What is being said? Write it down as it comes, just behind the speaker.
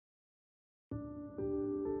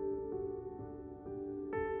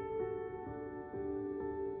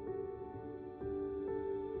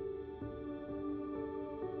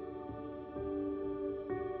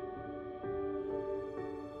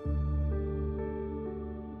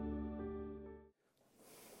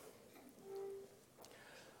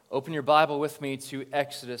Open your Bible with me to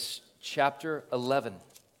Exodus chapter 11.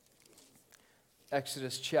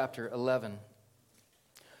 Exodus chapter 11.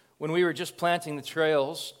 When we were just planting the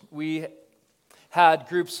trails, we had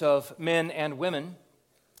groups of men and women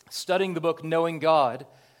studying the book Knowing God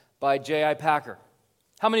by J.I. Packer.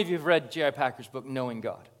 How many of you have read J.I. Packer's book Knowing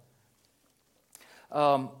God?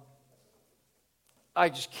 I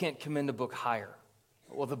just can't commend a book higher.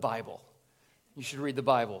 Well, the Bible. You should read the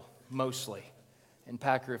Bible, mostly. And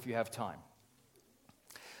Packer if you have time.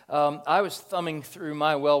 I was thumbing through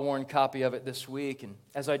my well-worn copy of it this week, and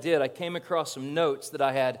as I did, I came across some notes that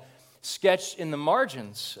I had sketched in the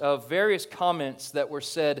margins of various comments that were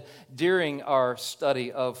said during our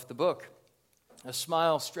study of the book. A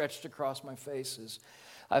smile stretched across my face as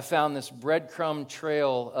I found this breadcrumb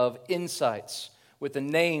trail of insights with the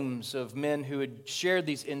names of men who had shared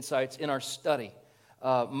these insights in our study.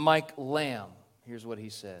 Mike Lamb, here's what he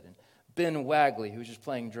said. And Ben Wagley, who was just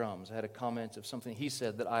playing drums, I had a comment of something he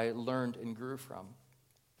said that I learned and grew from.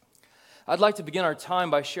 I'd like to begin our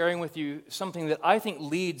time by sharing with you something that I think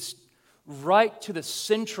leads right to the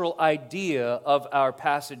central idea of our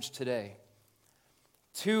passage today.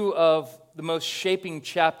 Two of the most shaping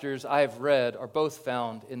chapters I have read are both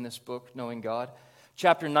found in this book, Knowing God.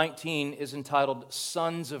 Chapter 19 is entitled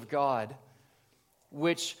Sons of God,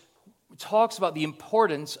 which talks about the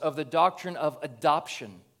importance of the doctrine of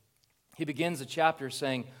adoption. He begins the chapter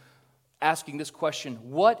asking this question,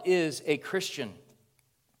 what is a Christian?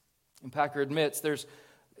 And Packer admits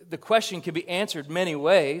the question can be answered many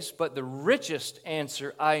ways, but the richest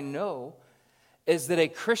answer I know is that a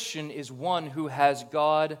Christian is one who has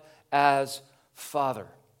God as Father.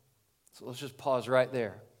 So let's just pause right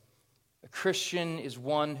there. A Christian is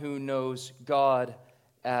one who knows God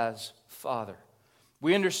as Father.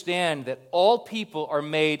 We understand that all people are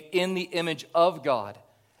made in the image of God,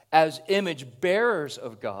 as image bearers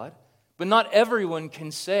of God, but not everyone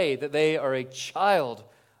can say that they are a child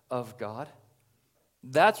of God.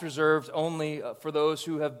 That's reserved only for those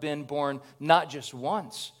who have been born not just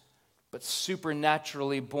once, but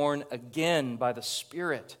supernaturally born again by the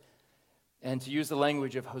Spirit. And to use the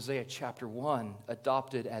language of Hosea chapter 1,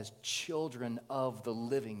 adopted as children of the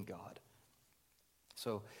living God.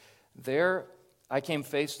 So there I came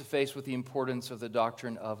face to face with the importance of the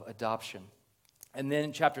doctrine of adoption. And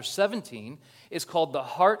then chapter 17 is called the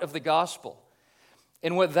heart of the gospel.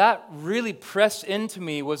 And what that really pressed into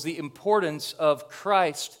me was the importance of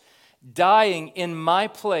Christ dying in my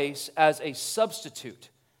place as a substitute.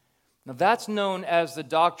 Now that's known as the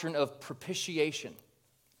doctrine of propitiation.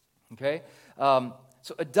 Okay?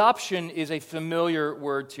 So adoption is a familiar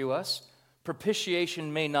word to us.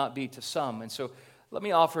 Propitiation may not be to some. And so let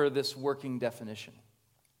me offer this working definition.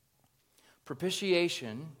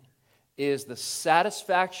 Propitiation is the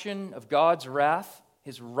satisfaction of God's wrath,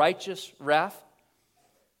 His righteous wrath,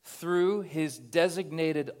 through His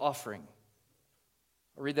designated offering.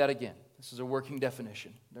 I'll read that again. This is a working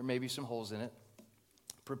definition. There may be some holes in it.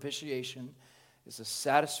 Propitiation is the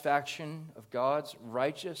satisfaction of God's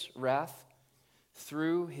righteous wrath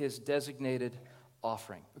through His designated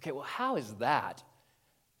offering. Okay, well, how is that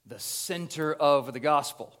the center of the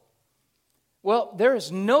gospel? Well, there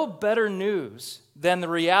is no better news than the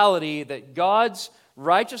reality that God's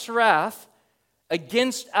righteous wrath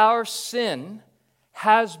against our sin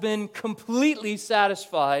has been completely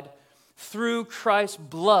satisfied through Christ's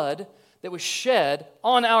blood that was shed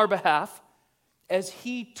on our behalf as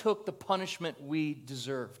He took the punishment we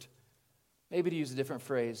deserved. Maybe to use a different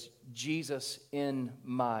phrase, Jesus in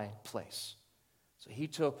my place. So He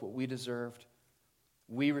took what we deserved.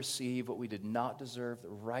 We receive what we did not deserve, the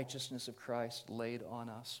righteousness of Christ laid on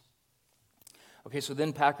us. Okay, so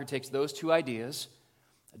then Packer takes those two ideas,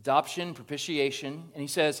 adoption, propitiation, and he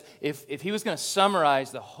says if he was going to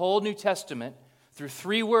summarize the whole New Testament through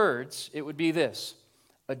three words, it would be this: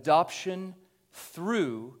 adoption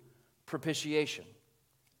through propitiation.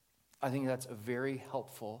 I think that's a very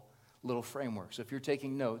helpful little framework. So if you're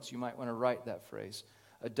taking notes, you might want to write that phrase,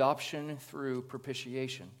 adoption through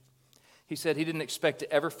propitiation. He said he didn't expect to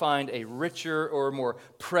ever find a richer or more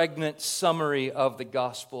pregnant summary of the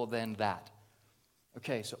gospel than that.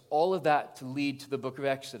 Okay, so all of that to lead to the book of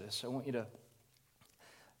Exodus. I want you to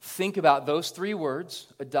think about those three words,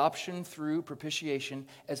 adoption through propitiation,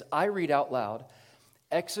 as I read out loud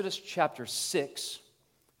Exodus chapter 6,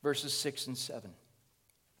 verses 6 and 7.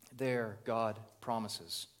 There, God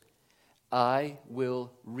promises, I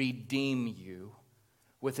will redeem you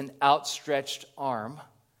with an outstretched arm,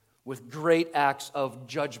 with great acts of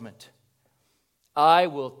judgment. I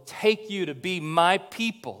will take you to be my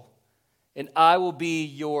people, and I will be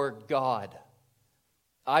your God.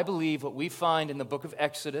 I believe what we find in the book of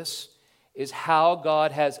Exodus is how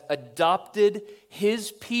God has adopted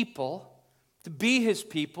His people to be His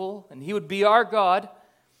people, and He would be our God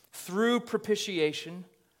through propitiation,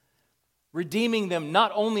 redeeming them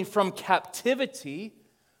not only from captivity,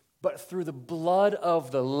 but through the blood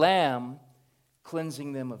of the Lamb,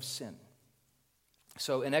 cleansing them of sin.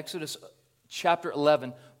 So in Exodus chapter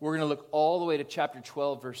 11, we're going to look all the way to chapter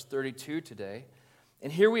 12, verse 32 today.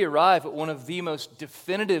 And here we arrive at one of the most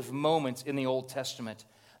definitive moments in the Old Testament,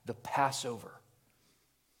 the Passover.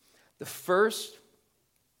 The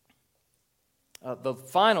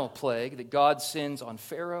final plague that God sends on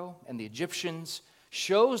Pharaoh and the Egyptians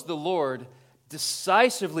shows the Lord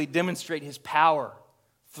decisively demonstrate His power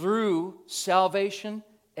through salvation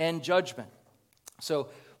and judgment. So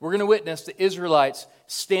we're going to witness the Israelites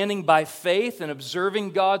standing by faith and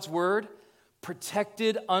observing God's word,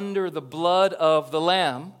 protected under the blood of the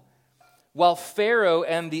Lamb, while Pharaoh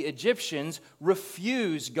and the Egyptians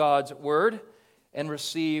refuse God's word and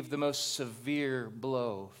receive the most severe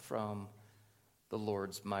blow from the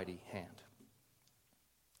Lord's mighty hand.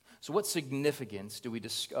 So what significance do we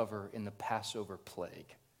discover in the Passover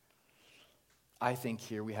plague? I think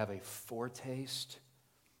here we have a foretaste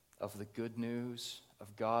of the good news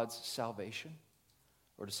of God's salvation,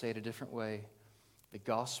 or to say it a different way, the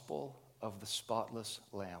gospel of the spotless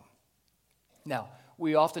Lamb. Now,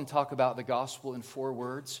 we often talk about the gospel in 4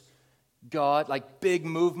 words. God, like big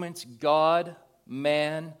movements, God,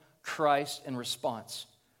 man, Christ, and response.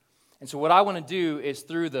 And so what I want to do is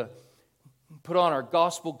put on our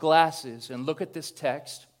gospel glasses and look at this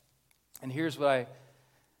text. And here's what I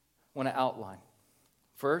want to outline.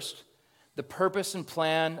 First, the purpose and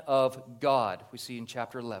plan of God, we see in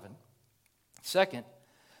chapter 11. Second,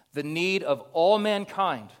 the need of all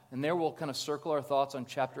mankind. And there we'll kind of circle our thoughts on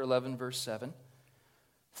chapter 11, verse 7.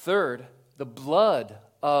 Third, the blood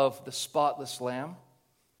of the spotless Lamb,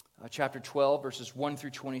 chapter 12, verses 1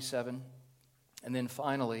 through 27. And then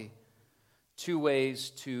finally, 2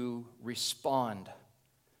 ways to respond,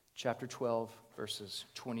 chapter 12, verses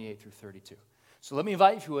 28 through 32. So let me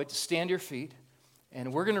invite you, if you would, to stand to your feet,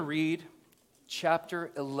 and we're going to read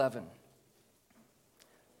chapter 11.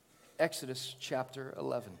 Exodus chapter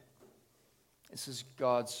 11. This is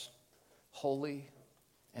God's holy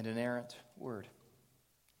and inerrant word.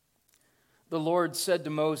 The Lord said to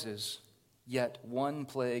Moses, "Yet one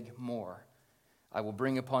plague more I will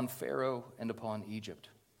bring upon Pharaoh and upon Egypt.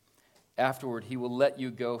 Afterward, he will let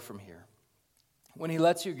you go from here. When he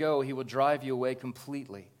lets you go, he will drive you away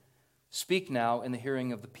completely. Speak now in the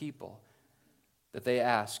hearing of the people, that they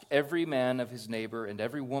ask every man of his neighbor and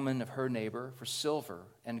every woman of her neighbor for silver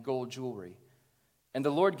and gold jewelry." And the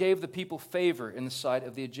Lord gave the people favor in the sight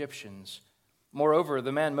of the Egyptians. Moreover,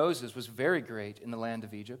 the man Moses was very great in the land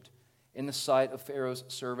of Egypt, in the sight of Pharaoh's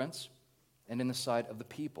servants, and in the sight of the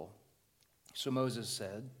people. So Moses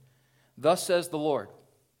said, "Thus says the Lord,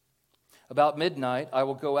 about midnight I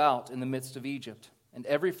will go out in the midst of Egypt, and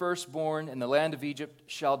every firstborn in the land of Egypt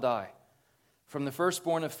shall die, from the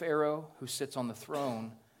firstborn of Pharaoh who sits on the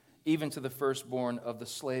throne, even to the firstborn of the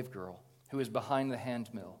slave girl who is behind the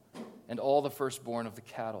handmill, and all the firstborn of the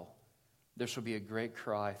cattle. There shall be a great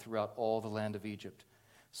cry throughout all the land of Egypt,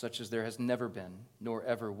 such as there has never been, nor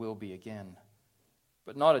ever will be again.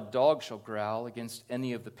 But not a dog shall growl against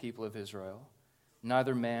any of the people of Israel,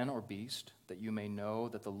 neither man or beast, that you may know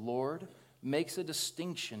that the Lord makes a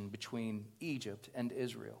distinction between Egypt and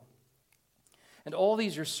Israel. And all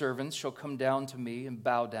these your servants shall come down to me and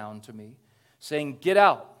bow down to me, saying, 'Get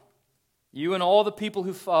out, you and all the people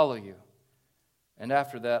who follow you.' And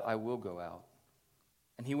after that I will go out."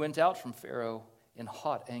 And he went out from Pharaoh in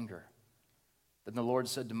hot anger. Then the Lord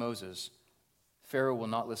said to Moses, "Pharaoh will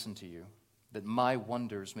not listen to you, that my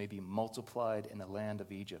wonders may be multiplied in the land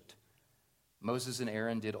of Egypt." Moses and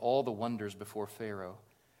Aaron did all the wonders before Pharaoh,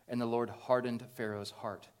 and the Lord hardened Pharaoh's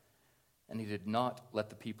heart, and he did not let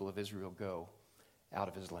the people of Israel go out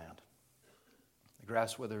of his land. The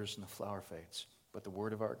grass withers and the flower fades, but the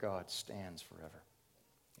word of our God stands forever.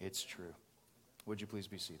 It's true. Would you please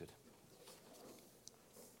be seated?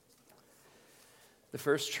 The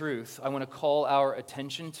first truth I want to call our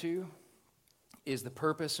attention to is the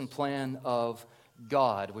purpose and plan of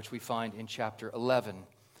God, which we find in chapter 11.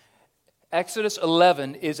 Exodus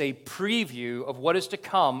 11 is a preview of what is to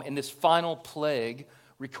come in this final plague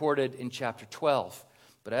recorded in chapter 12.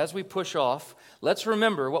 But as we push off, let's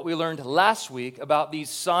remember what we learned last week about these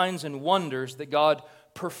signs and wonders that God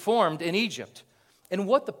performed in Egypt and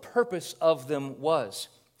what the purpose of them was.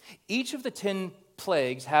 Each of the 10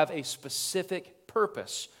 plagues have a specific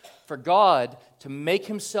purpose for God to make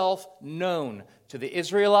himself known to the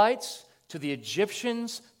Israelites, to the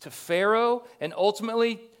Egyptians, to Pharaoh, and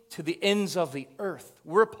ultimately to the ends of the earth.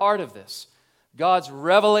 We're a part of this. God's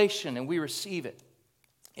revelation, and we receive it.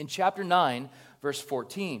 In chapter 9, verse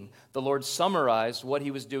 14, the Lord summarized what he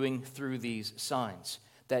was doing through these signs.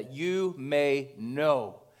 That you may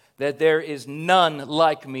know that there is none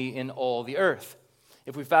like me in all the earth.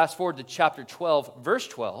 If we fast forward to chapter 12, verse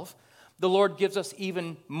 12, the Lord gives us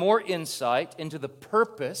even more insight into the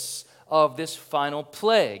purpose of this final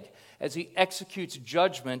plague as he executes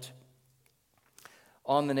judgment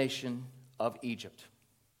on the nation of Egypt.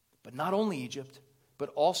 But not only Egypt, but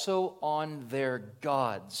also on their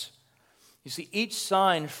gods. You see, each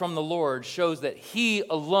sign from the Lord shows that he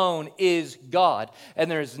alone is God, and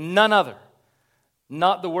there is none other.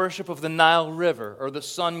 Not the worship of the Nile River, or the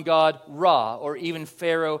sun god Ra, or even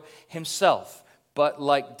Pharaoh himself. But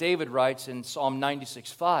like David writes in Psalm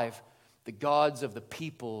 96:5, the gods of the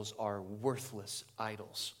peoples are worthless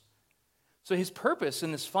idols. So his purpose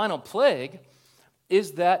in this final plague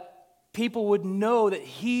is that people would know that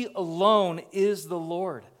he alone is the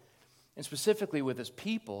Lord. And specifically with his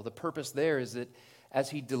people, the purpose there is that as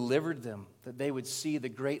he delivered them, that they would see the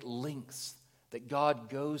great lengths that God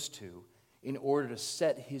goes to in order to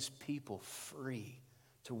set his people free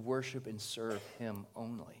to worship and serve him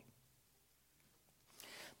only.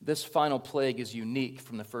 This final plague is unique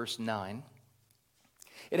from the first 9.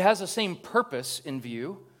 It has the same purpose in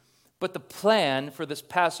view, but the plan for this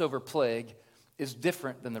Passover plague is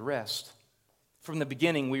different than the rest. From the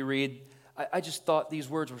beginning, we read, I just thought these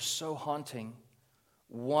words were so haunting.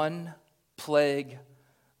 One plague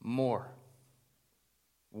more.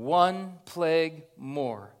 One plague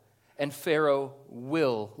more. And Pharaoh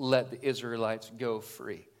will let the Israelites go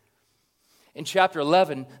free. In chapter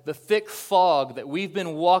 11, the thick fog that we've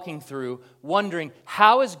been walking through, wondering,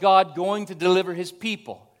 how is God going to deliver his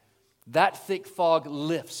people? That thick fog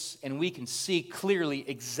lifts, and we can see clearly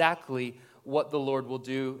exactly what the Lord will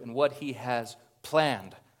do and what he has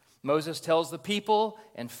planned. Moses tells the people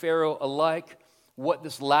and Pharaoh alike what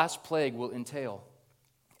this last plague will entail.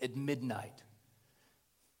 At midnight,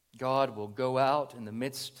 God will go out in the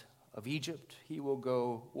midst of Egypt. He will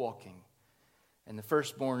go walking, and the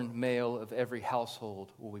firstborn male of every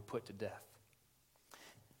household will be put to death.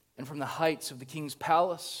 And from the heights of the king's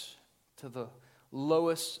palace to the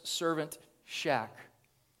lowest servant shack,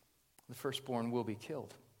 the firstborn will be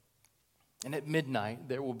killed. And at midnight,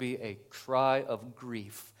 there will be a cry of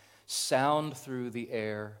grief sound through the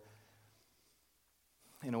air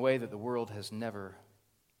in a way that the world has never,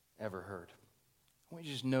 ever heard. I want you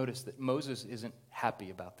to just notice that Moses isn't happy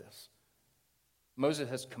about this. Moses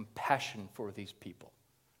has compassion for these people.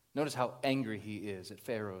 Notice how angry he is at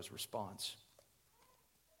Pharaoh's response.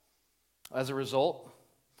 As a result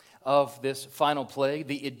of this final plague,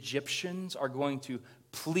 the Egyptians are going to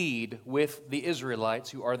plead with the Israelites,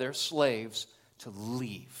 who are their slaves, to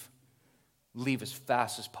leave. Leave as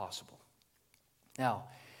fast as possible. Now,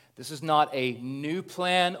 this is not a new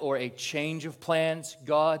plan or a change of plans.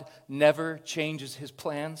 God never changes his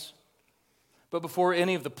plans. But before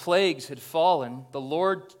any of the plagues had fallen, the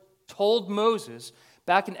Lord told Moses,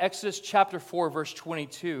 back in Exodus chapter 4, verse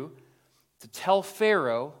 22, to tell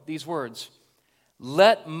Pharaoh these words,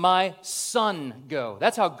 "Let my son go."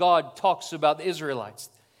 That's how God talks about the Israelites,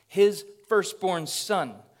 his firstborn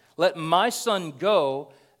son. "Let my son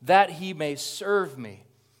go, that he may serve me.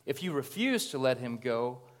 If you refuse to let him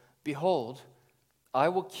go, behold, I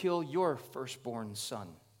will kill your firstborn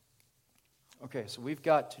son." Okay, so we've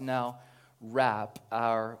got to now wrap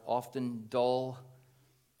our often dull,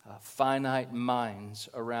 finite minds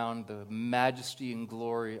around the majesty and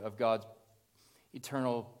glory of God's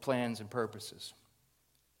eternal plans and purposes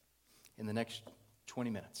in the next 20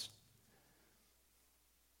 minutes.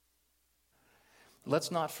 Let's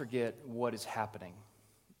not forget what is happening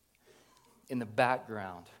in the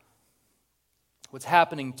background. What's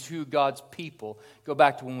happening to God's people. Go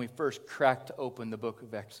back to when we first cracked open the book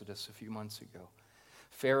of Exodus a few months ago.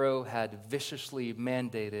 Pharaoh had viciously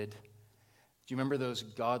mandated, do you remember those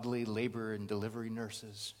godly labor and delivery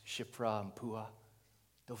nurses, Shiphrah and Puah?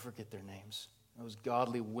 Don't forget their names. Those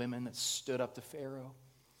godly women that stood up to Pharaoh.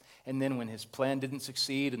 And then when his plan didn't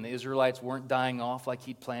succeed and the Israelites weren't dying off like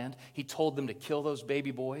he'd planned, he told them to kill those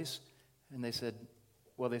baby boys. And they said,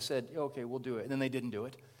 okay, we'll do it. And then they didn't do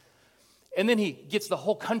it. And then he gets the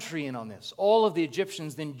whole country in on this. All of the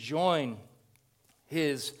Egyptians then join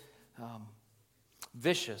his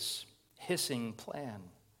vicious, hissing plan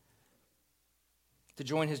to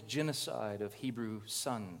join his genocide of Hebrew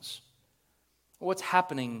sons. What's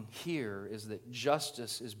happening here is that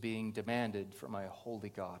justice is being demanded from a holy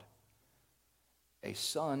God. A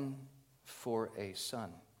son for a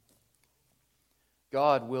son.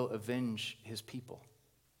 God will avenge his people,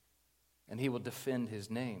 and he will defend his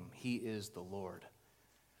name. He is the Lord.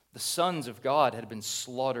 The sons of God had been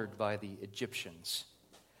slaughtered by the Egyptians,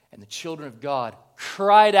 and the children of God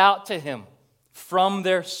cried out to him from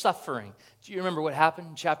their suffering. Do you remember what happened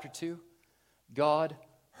in chapter 2? God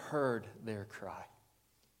heard their cry.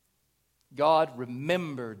 God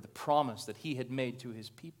remembered the promise that he had made to his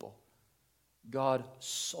people. God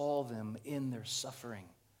saw them in their suffering,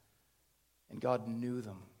 and God knew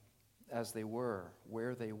them as they were,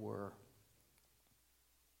 where they were.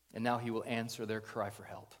 And now he will answer their cry for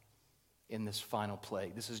help in this final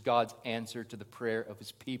plague. This is God's answer to the prayer of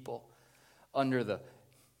his people under the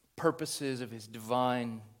purposes of his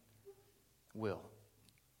divine will.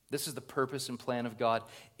 This is the purpose and plan of God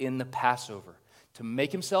in the Passover, to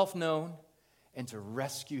make himself known and to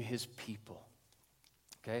rescue his people.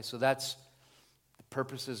 Okay, so that's the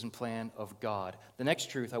purposes and plan of God. The next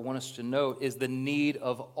truth I want us to note is the need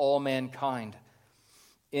of all mankind.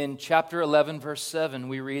 In chapter 11, verse 7,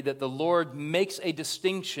 we read that the Lord makes a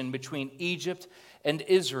distinction between Egypt and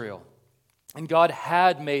Israel. And God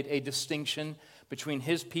had made a distinction between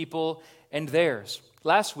his people and theirs.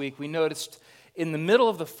 Last week, we noticed in the middle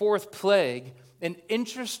of the fourth plague an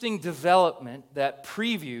interesting development that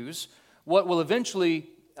previews what will eventually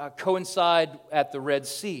coincide at the Red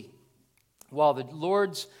Sea. While the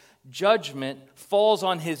Lord's judgment falls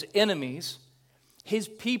on his enemies, his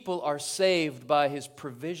people are saved by his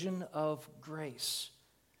provision of grace.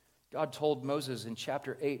 God told Moses in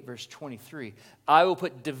chapter 8, verse 23, I will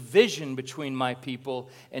put division between my people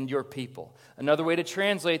and your people. Another way to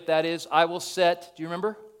translate that is, I will set, do you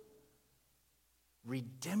remember?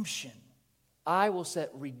 Redemption. I will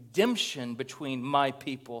set redemption between my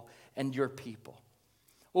people and your people.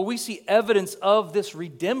 Well, we see evidence of this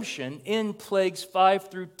redemption in plagues 5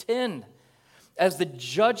 through 10. As the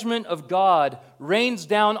judgment of God rains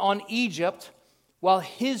down on Egypt, while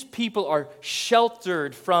his people are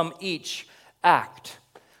sheltered from each act.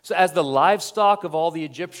 So as the livestock of all the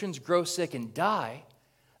Egyptians grow sick and die,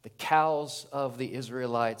 the cows of the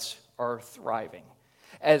Israelites are thriving.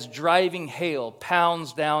 As driving hail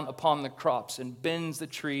pounds down upon the crops and bends the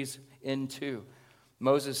trees in two.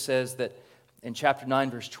 Moses says that in chapter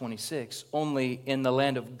 9, verse 26, only in the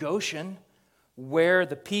land of Goshen, where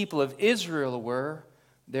the people of Israel were,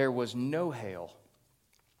 there was no hail.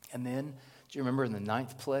 And then, do you remember in the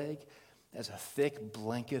 9th plague, as a thick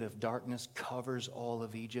blanket of darkness covers all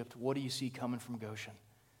of Egypt, what do you see coming from Goshen?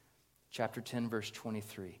 Chapter 10, verse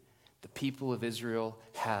 23. The people of Israel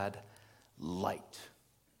had light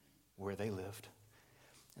where they lived.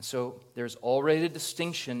 And so there's already a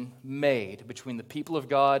distinction made between the people of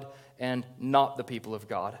God and not the people of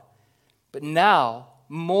God. But now,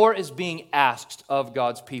 more is being asked of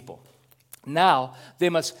God's people. Now, they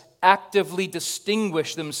must actively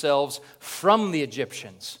distinguish themselves from the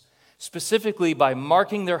Egyptians, specifically by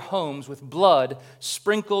marking their homes with blood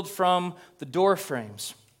sprinkled from the door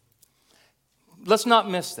frames. Let's not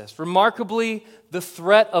miss this. Remarkably, the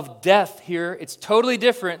threat of death here, it's totally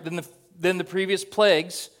different than the previous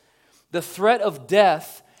plagues. The threat of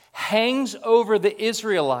death hangs over the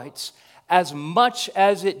Israelites as much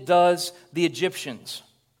as it does the Egyptians.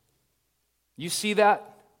 You see that?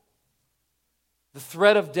 The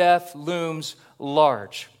threat of death looms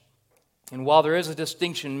large. And while there is a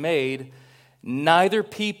distinction made, neither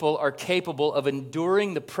people are capable of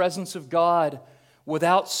enduring the presence of God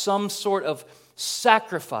without some sort of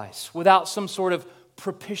sacrifice, without some sort of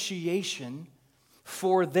propitiation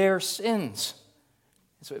for their sins.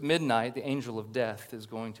 So at midnight, the angel of death is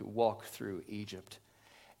going to walk through Egypt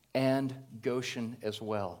and Goshen as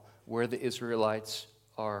well, where the Israelites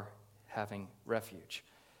are having refuge.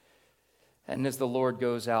 And as the Lord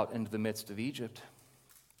goes out into the midst of Egypt,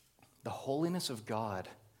 the holiness of God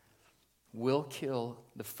will kill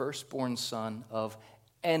the firstborn son of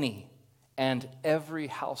any and every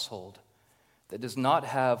household that does not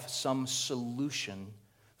have some solution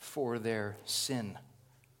for their sin.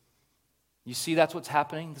 You see, that's what's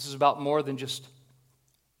happening. This is about more than just,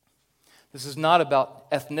 this is not about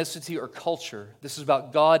ethnicity or culture. This is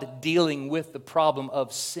about God dealing with the problem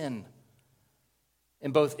of sin.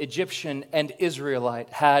 And both Egyptian and Israelite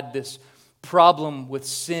had this problem with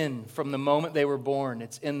sin from the moment they were born.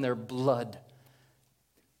 It's in their blood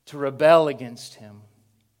to rebel against him,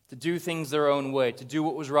 to do things their own way, to do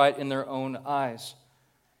what was right in their own eyes.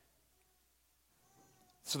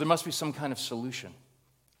 So there must be some kind of solution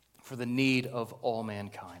for the need of all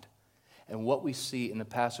mankind. And what we see in the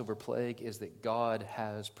Passover plague is that God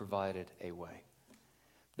has provided a way.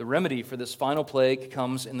 The remedy for this final plague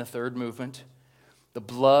comes in the third movement, the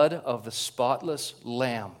blood of the spotless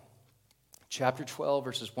lamb chapter 12,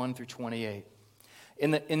 verses 1 through 28.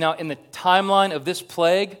 Now, in the timeline of this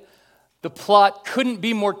plague, the plot couldn't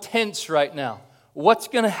be more tense right now. What's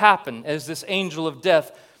going to happen as this angel of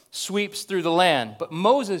death sweeps through the land? But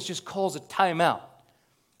Moses just calls a timeout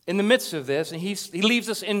in the midst of this, and he leaves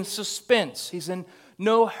us in suspense. He's in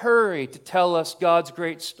no hurry to tell us God's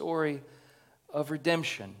great story of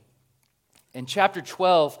redemption. And chapter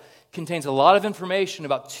 12 contains a lot of information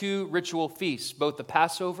about two ritual feasts, both the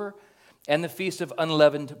Passover and the Feast of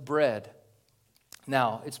Unleavened Bread.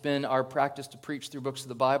 Now, it's been our practice to preach through books of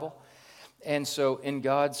the Bible. And so, in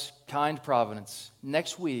God's kind providence,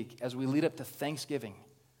 next week, as we lead up to Thanksgiving,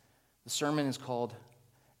 the sermon is called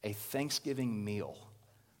A Thanksgiving Meal,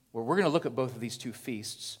 where we're going to look at both of these two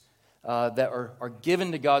feasts that are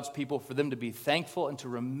given to God's people for them to be thankful and to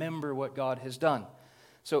remember what God has done.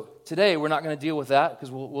 So today, we're not going to deal with that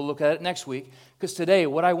because we'll look at it next week. Because today,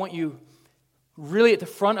 what I want you really at the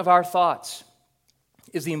front of our thoughts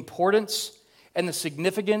is the importance and the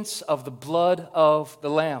significance of the blood of the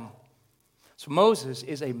Lamb. So Moses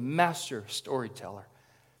is a master storyteller.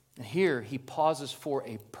 And here he pauses for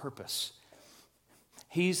a purpose.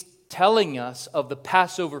 He's telling us of the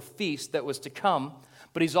Passover feast that was to come,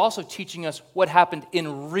 but he's also teaching us what happened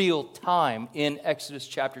in real time in Exodus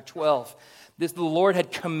chapter 12. The Lord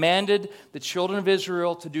had commanded the children of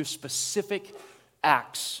Israel to do specific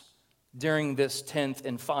acts during this 10th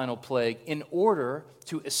and final plague in order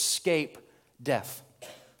to escape death.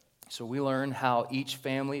 So we learn how each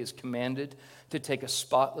family is commanded to take a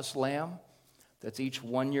spotless lamb that's each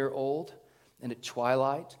 1 year old, and at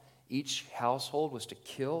twilight, each household was to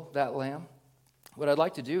kill that lamb. What I'd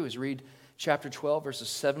like to do is read chapter 12, verses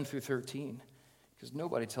 7 through 13, because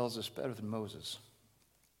nobody tells us better than Moses.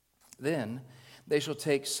 Then they shall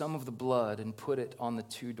take some of the blood and put it on the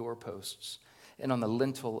two doorposts and on the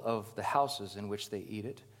lintel of the houses in which they eat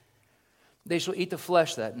it. They shall eat the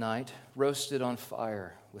flesh that night, roasted on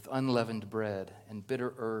fire with unleavened bread, and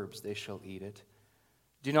bitter herbs they shall eat it.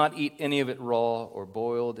 Do not eat any of it raw or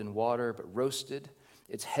boiled in water, but roasted,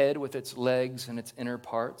 its head with its legs and its inner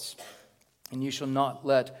parts. And you shall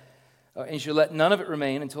let none of it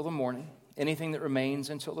remain until the morning. Anything that remains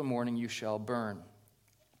until the morning you shall burn.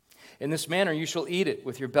 In this manner you shall eat it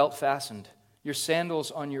with your belt fastened, your sandals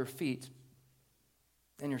on your feet,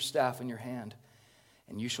 and your staff in your hand.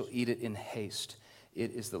 And you shall eat it in haste.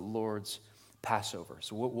 It is the Lord's Passover.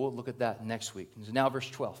 So we'll look at that next week. So now verse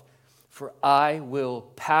 12. For I will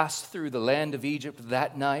pass through the land of Egypt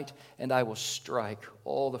that night, and I will strike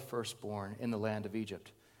all the firstborn in the land of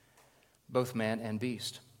Egypt, both man and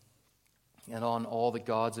beast. And on all the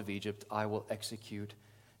gods of Egypt I will execute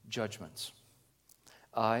judgments.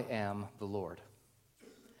 I am the Lord.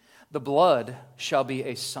 The blood shall be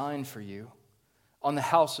a sign for you on the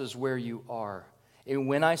houses where you are. And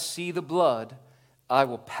when I see the blood, I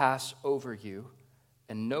will pass over you,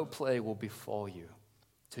 and no plague will befall you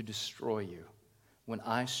to destroy you when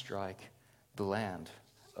I strike the land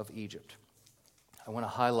of Egypt. I want to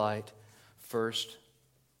highlight first,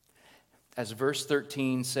 as verse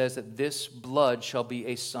 13 says, that this blood shall be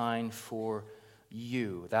a sign for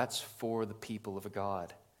you. That's for the people of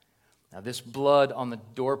God. Now, this blood on the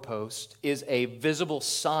doorpost is a visible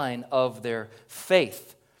sign of their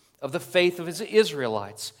faith, of the faith of the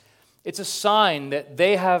Israelites. It's a sign that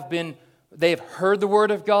they have heard the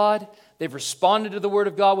word of God, they've responded to the word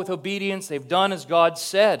of God with obedience, they've done as God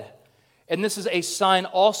said. And this is a sign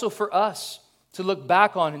also for us to look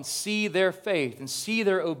back on and see their faith and see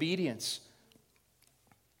their obedience.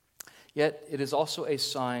 Yet it is also a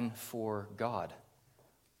sign for God.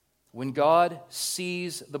 When God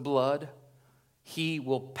sees the blood, He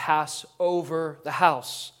will pass over the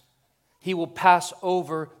house. He will pass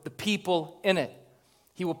over the people in it.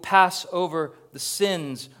 He will pass over the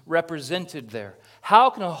sins represented there.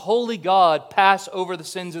 How can a holy God pass over the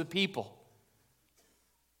sins of the people?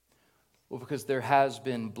 Well, because there has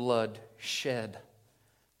been blood shed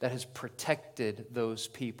that has protected those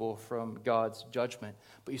people from God's judgment.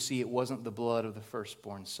 But you see, it wasn't the blood of the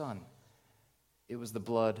firstborn son. It was the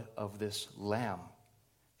blood of this lamb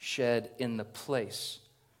shed in the place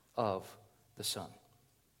of the son.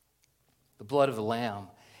 The blood of the lamb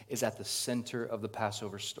is at the center of the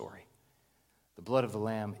Passover story. The blood of the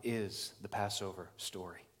lamb is the Passover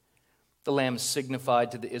story. The lamb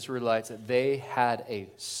signified to the Israelites that they had a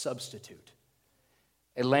substitute.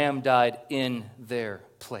 A lamb died in their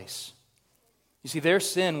place. You see, their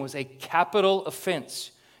sin was a capital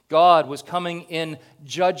offense. God was coming in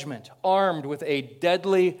judgment, armed with a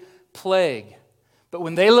deadly plague. But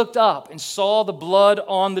when they looked up and saw the blood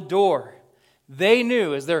on the door, they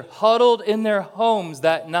knew as they're huddled in their homes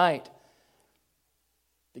that night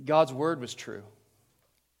that God's word was true,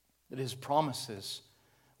 that his promises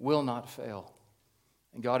will not fail,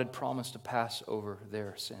 and God had promised to pass over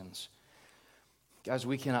their sins. Guys,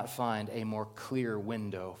 we cannot find a more clear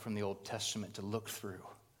window from the Old Testament to look through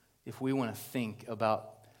if we want to think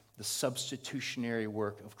about the substitutionary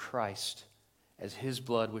work of Christ as his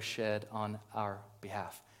blood was shed on our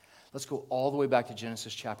behalf. Let's go all the way back to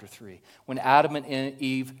Genesis chapter 3. When Adam and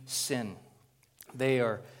Eve sin, they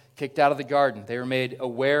are kicked out of the garden. They are made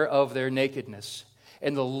aware of their nakedness.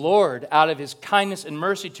 And the Lord, out of his kindness and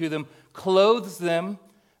mercy to them, clothes them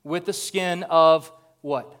with the skin of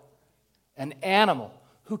what? An animal.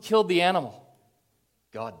 Who killed the animal?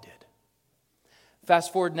 God did.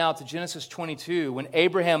 Fast forward now to Genesis 22, when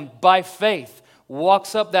Abraham, by faith,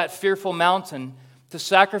 walks up that fearful mountain to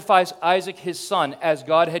sacrifice Isaac, his son, as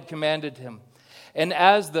God had commanded him. And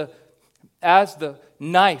as the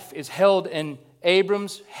knife is held in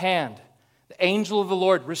Abram's hand, the angel of the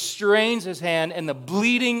Lord restrains his hand, and the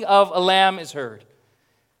bleating of a lamb is heard.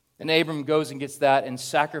 And Abram goes and gets that and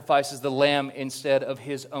sacrifices the lamb instead of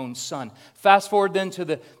his own son. Fast forward then to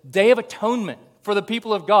the Day of Atonement for the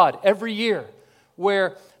people of God every year,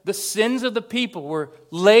 where the sins of the people were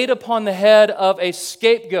laid upon the head of a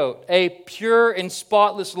scapegoat, a pure and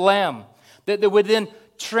spotless lamb, that would then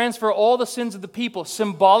transfer all the sins of the people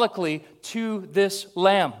symbolically to this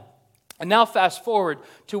lamb. And now fast forward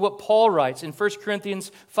to what Paul writes in 1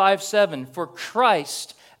 Corinthians 5:7. For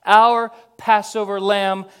Christ, our Passover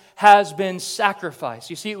lamb, has been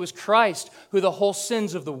sacrificed. You see, it was Christ who the whole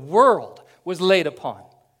sins of the world was laid upon.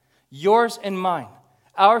 Yours and mine.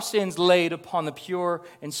 Our sins laid upon the pure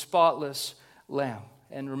and spotless lamb.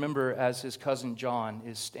 And remember, as his cousin John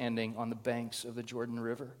is standing on the banks of the Jordan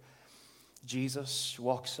River, Jesus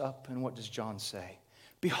walks up, and what does John say?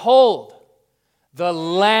 Behold, the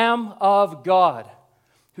Lamb of God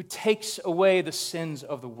who takes away the sins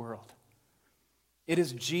of the world. It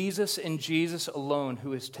is Jesus and Jesus alone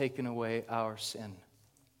who has taken away our sin.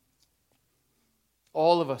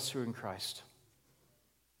 All of us who are in Christ,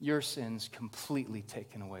 your sins completely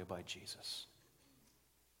taken away by Jesus.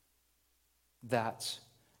 That's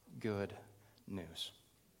good news.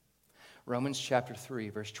 Romans chapter 3,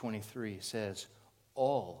 verse 23 says,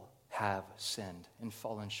 all have sinned and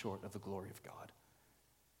fallen short of the glory of God.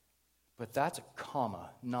 But that's a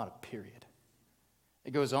comma, not a period.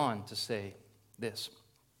 It goes on to say this,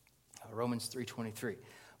 Romans 3:23,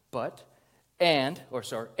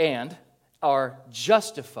 and are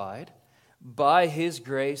justified by his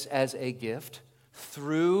grace as a gift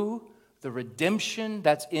through the redemption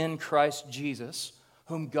that's in Christ Jesus,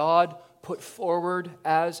 whom God put forward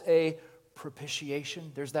as a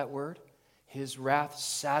propitiation. There's that word. His wrath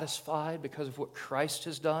satisfied because of what Christ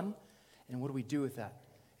has done. And what do we do with that?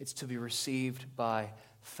 It's to be received by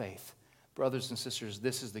faith. Brothers and sisters,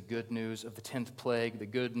 this is the good news of the 10th plague, the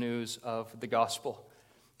good news of the gospel,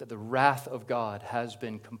 that the wrath of God has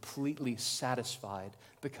been completely satisfied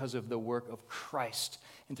because of the work of Christ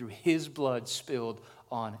and through his blood spilled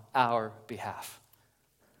on our behalf.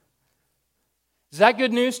 Is that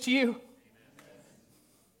good news to you?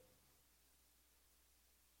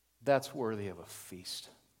 That's worthy of a feast.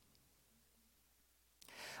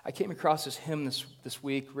 I came across this hymn this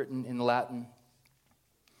week written in Latin.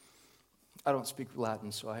 I don't speak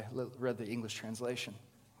Latin, so I read the English translation.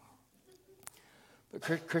 But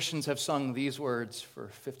Christians have sung these words for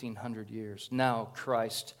 1,500 years. Now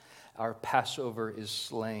Christ, our Passover, is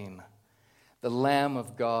slain, the Lamb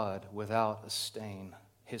of God without a stain.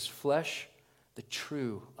 His flesh, the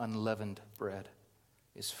true unleavened bread,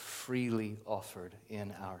 is freely offered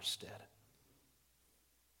in our stead.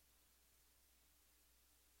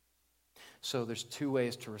 So there's two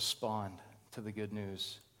ways to respond to the good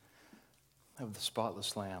news of the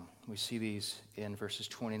spotless lamb. We see these in verses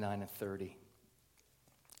 29 and 30.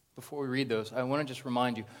 Before we read those, I want to just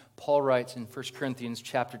remind you, Paul writes in 1 Corinthians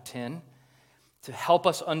chapter 10, to help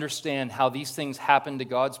us understand how these things happened to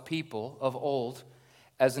God's people of old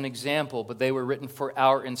as an example, but they were written for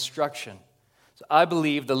our instruction. So I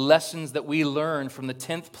believe the lessons that we learn from the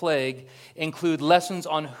 10th plague include lessons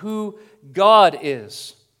on who God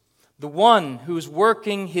is, the one who is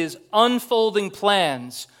working his unfolding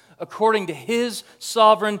plans according to his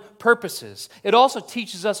sovereign purposes. It also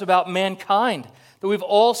teaches us about mankind, that we've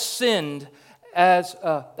all sinned as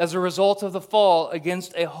a result of the fall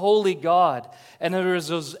against a holy God. And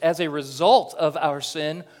as a result of our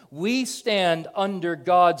sin, we stand under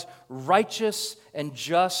God's righteous and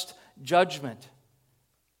just judgment.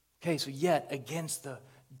 Okay, so yet against the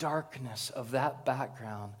darkness of that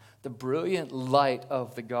background, the brilliant light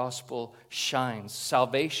of the gospel shines.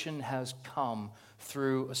 Salvation has come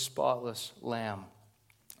through a spotless lamb.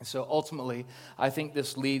 So ultimately, I think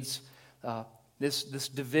this leads, this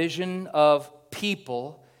division of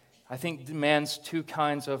people, I think demands two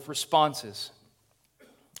kinds of responses.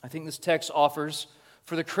 I think this text offers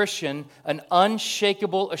for the Christian an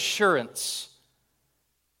unshakable assurance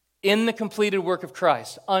in the completed work of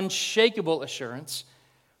Christ. Unshakable assurance.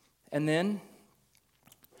 And then,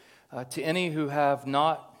 to any who have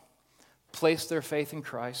not placed their faith in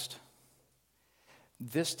Christ,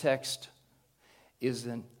 this text is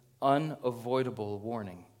an unavoidable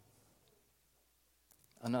warning.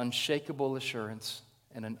 An unshakable assurance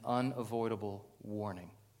and an unavoidable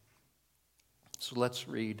warning. So let's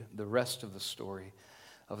read the rest of the story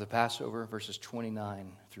of the Passover, verses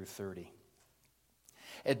 29 through 30.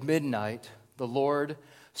 At midnight, the Lord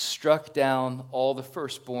struck down all the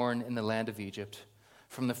firstborn in the land of Egypt,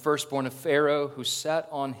 from the firstborn of Pharaoh who sat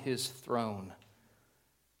on his throne,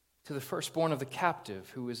 to the firstborn of the captive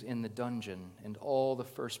who was in the dungeon, and all the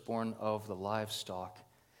firstborn of the livestock.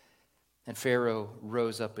 And Pharaoh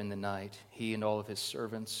rose up in the night, he and all of his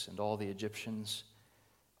servants and all the Egyptians,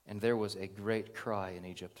 and there was a great cry in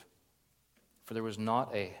Egypt, for there was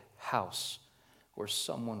not a house where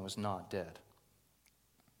someone was not dead.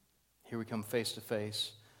 Here we come face to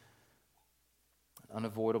face, an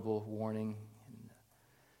unavoidable warning.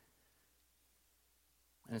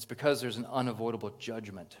 And it's because there's an unavoidable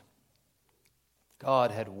judgment.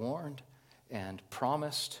 God had warned and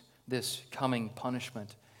promised this coming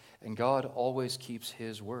punishment, and God always keeps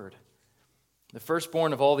his word. The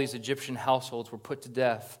firstborn of all these Egyptian households were put to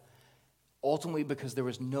death, ultimately because there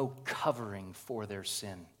was no covering for their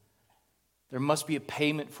sin. There must be a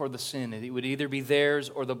payment for the sin. It would either be theirs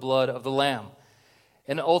or the blood of the lamb.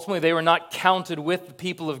 And ultimately, they were not counted with the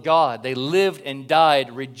people of God. They lived and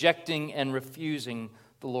died rejecting and refusing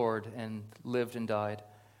the Lord, and lived and died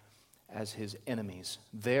as his enemies.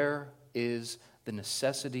 There is the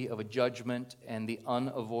necessity of a judgment and the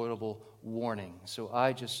unavoidable warning. So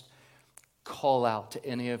I just call out to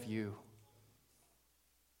any of you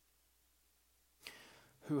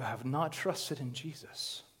who have not trusted in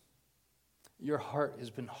Jesus. Your heart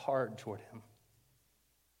has been hard toward him.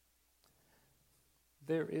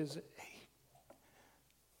 There's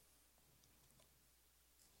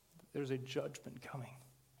a judgment coming.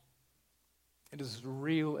 It is as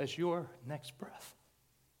real as your next breath.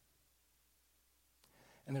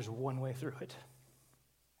 And there's one way through it.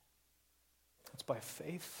 It's by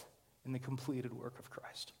faith in the completed work of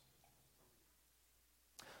Christ.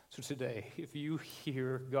 So today, if you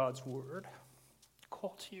hear God's word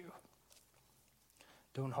call to you,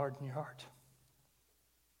 don't harden your heart.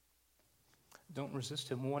 Don't resist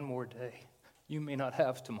him one more day. You may not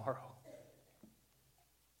have tomorrow.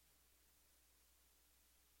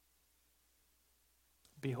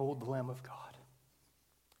 Behold the Lamb of God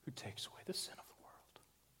who takes away the sin of the world.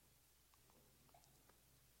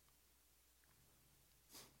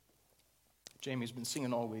 Jamie's been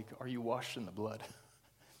singing all week, "Are you washed in the blood?"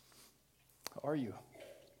 Are you?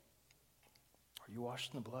 Are you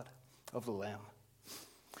washed in the blood of the Lamb?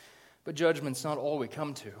 But judgment's not all we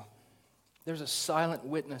come to. There's a silent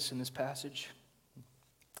witness in this passage.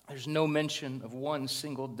 There's no mention of one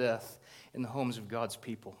single death in the homes of God's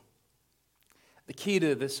people. The key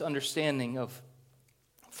to this understanding of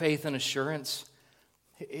faith and assurance,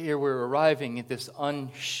 here we're arriving at this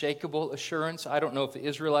unshakable assurance. I don't know if the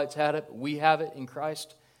Israelites had it, but we have it in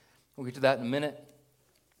Christ. We'll get to that in a minute.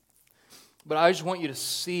 But I just want you to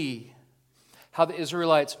see how the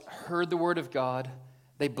Israelites heard the word of God,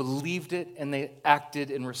 they believed it, and they acted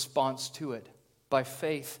in response to it by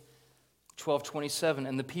faith. 12:27,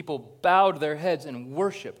 and the people bowed their heads and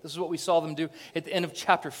worshiped. This is what we saw them do at the end of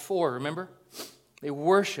chapter 4, remember? They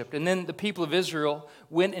worshiped, and then the people of Israel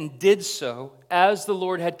went and did so as the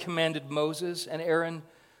Lord had commanded Moses and Aaron,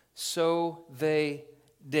 so they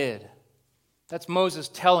did. That's Moses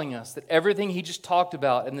telling us that everything he just talked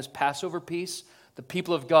about in this Passover piece, the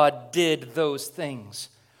people of God did those things.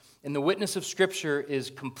 And the witness of Scripture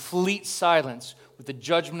is complete silence with the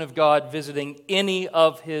judgment of God visiting any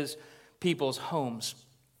of his people's homes.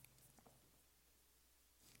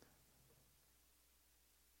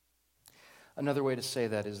 Another way to say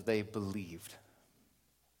that is they believed.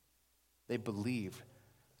 They believed.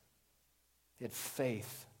 They had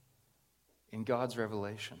faith in God's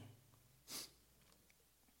revelation.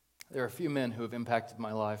 There are a few men who have impacted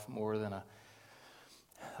my life more than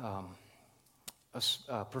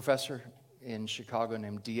a professor in Chicago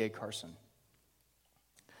named D.A. Carson.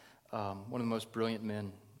 One of the most brilliant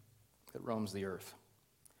men that roams the earth.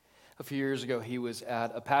 A few years ago, he was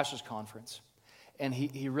at a pastor's conference, and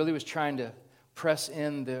he really was trying to press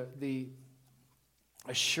in the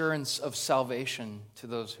assurance of salvation to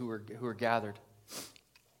those who are gathered.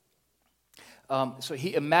 So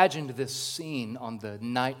he imagined this scene on the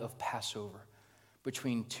night of Passover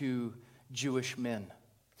between two Jewish men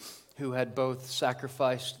who had both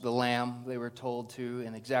sacrificed the lamb they were told to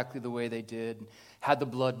in exactly the way they did, had the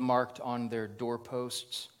blood marked on their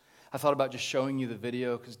doorposts. I thought about just showing you the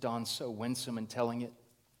video because Don's so winsome in telling it.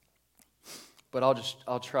 But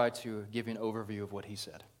I'll try to give you an overview of what he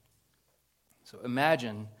said. So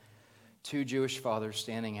imagine two Jewish fathers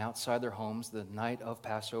standing outside their homes the night of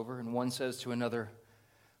Passover, and one says to another,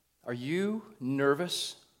 "Are you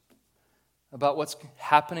nervous about what's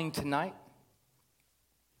happening tonight?"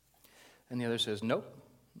 And the other says, "Nope,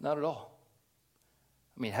 not at all.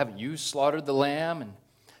 I mean, haven't you slaughtered the lamb and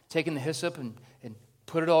taken the hyssop and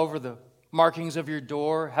put it all over the markings of your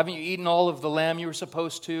door? Haven't you eaten all of the lamb you were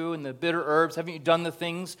supposed to and the bitter herbs? Haven't you done the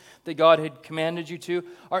things that God had commanded you to?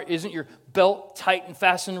 Isn't your belt tight and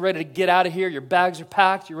fastened, ready to get out of here? Your bags are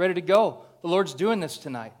packed, you're ready to go. The Lord's doing this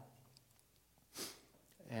tonight."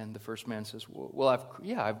 And the first man says, "Well,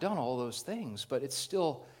 I've done all those things, but it's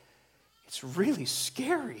really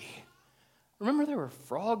scary. Remember, there were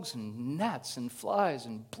frogs and gnats and flies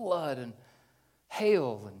and blood and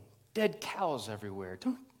hail and dead cows everywhere.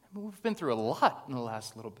 We've been through a lot in the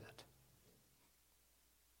last little bit."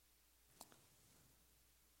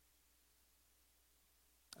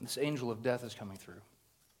 And this angel of death is coming through.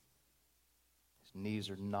 His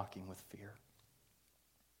knees are knocking with fear.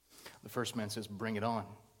 The first man says, "Bring it on.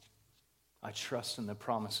 I trust in the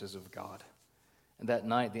promises of God." And that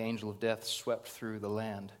night, the angel of death swept through the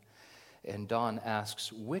land. And Don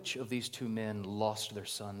asks, which of these two men lost their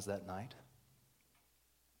sons that night?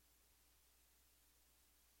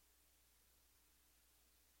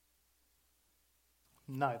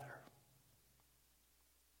 Neither.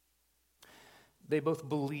 They both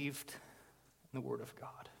believed in the word of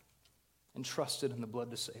God and trusted in the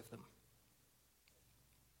blood to save them.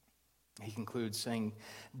 He concludes saying,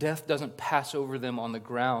 death doesn't pass over them on the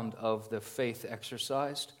ground of the faith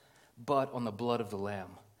exercised, but on the blood of the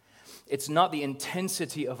Lamb. It's not the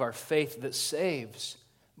intensity of our faith that saves,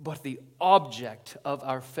 but the object of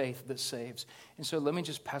our faith that saves. And so let me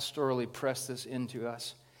just pastorally press this into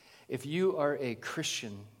us. If you are a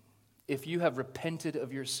Christian, if you have repented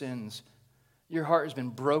of your sins, your heart has been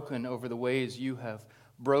broken over the ways you have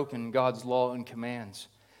broken God's law and commands,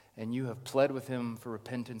 and you have pled with Him for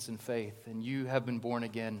repentance and faith, and you have been born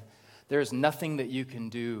again, there is nothing that you can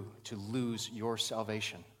do to lose your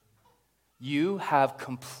salvation. You have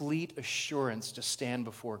complete assurance to stand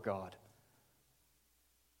before God.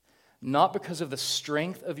 Not because of the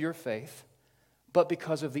strength of your faith, but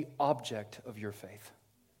because of the object of your faith.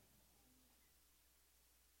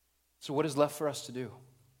 So what is left for us to do?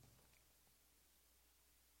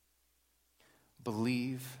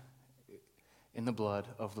 Believe in the blood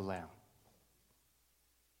of the Lamb.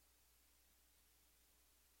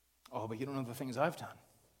 Oh, but you don't know the things I've done.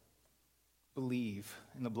 Believe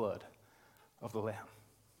in the blood of the Lamb.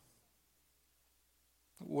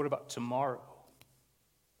 What about tomorrow?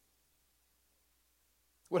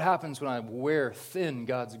 What happens when I wear thin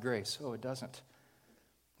God's grace? Oh, it doesn't.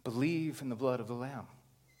 Believe in the blood of the Lamb.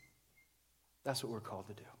 That's what we're called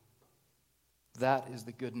to do. That is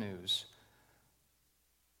the good news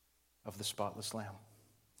of the spotless Lamb,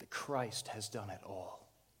 that Christ has done it all.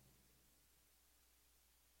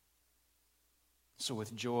 So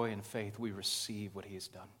with joy and faith, we receive what He has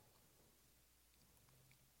done.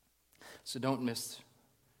 So don't miss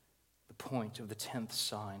the point of the 10th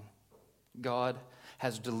sign. God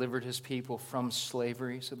has delivered His people from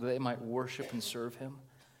slavery so that they might worship and serve Him.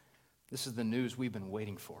 This is the news we've been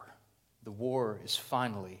waiting for. The war is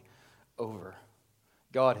finally over.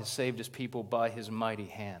 God has saved His people by His mighty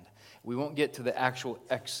hand. We won't get to the actual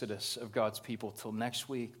exodus of God's people till next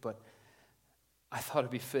week, but I thought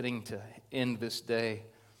it'd be fitting to end this day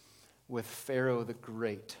with Pharaoh the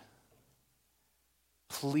Great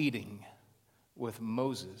pleading with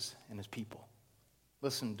Moses and his people.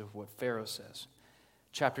 Listen to what Pharaoh says.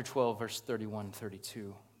 Chapter 12, verse 31 and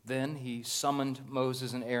 32. Then he summoned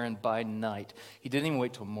Moses and Aaron by night. He didn't even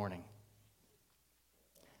wait till morning.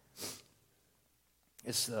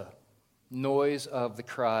 It's the noise of the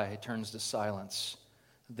cry turns to silence.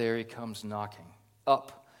 There he comes knocking.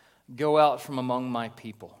 Up, go out from among my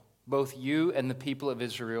people, both you and the people of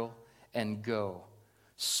Israel, and go.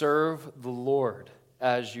 Serve the Lord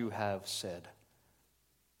as you have said.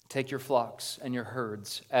 Take your flocks and your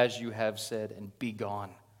herds as you have said, and be gone.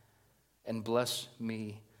 And bless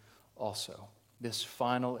me also. This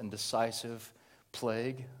final and decisive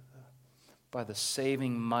plague, by the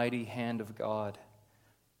saving mighty hand of God,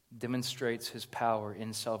 demonstrates his power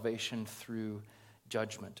in salvation through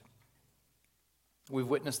judgment. We've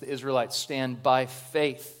witnessed the Israelites stand by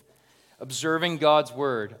faith, observing God's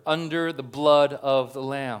word under the blood of the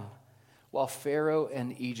Lamb, while Pharaoh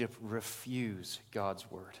and Egypt refuse God's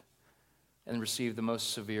word and receive the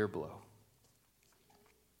most severe blow.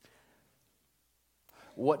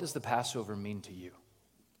 What does the Passover mean to you?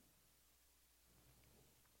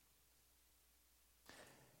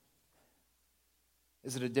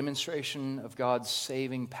 Is it a demonstration of God's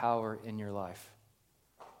saving power in your life?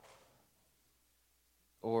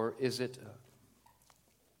 Or is it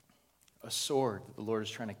a sword that the Lord is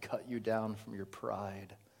trying to cut you down from your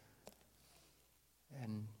pride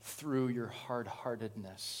and through your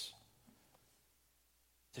hard-heartedness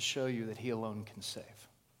to show you that he alone can save?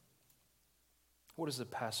 What does the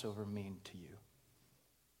Passover mean to you?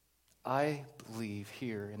 I believe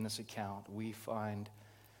here in this account we find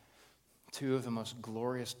two of the most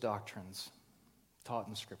glorious doctrines taught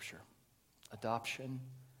in Scripture: adoption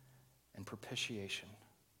and propitiation,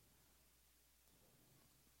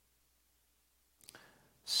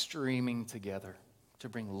 streaming together to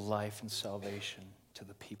bring life and salvation to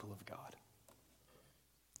the people of God.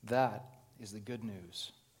 That is the good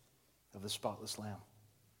news of the spotless Lamb.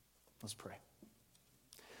 Let's pray.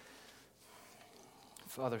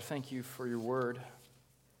 Father, thank you for your word.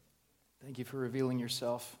 Thank you for revealing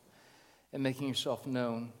yourself and making yourself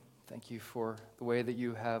known. Thank you for the way that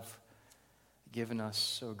you have given us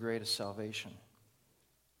so great a salvation.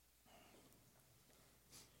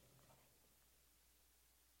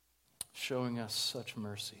 Showing us such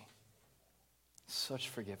mercy, such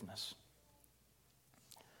forgiveness.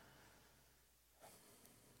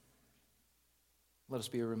 Let us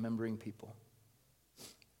be a remembering people.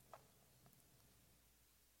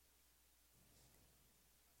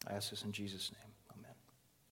 I ask this in Jesus' name.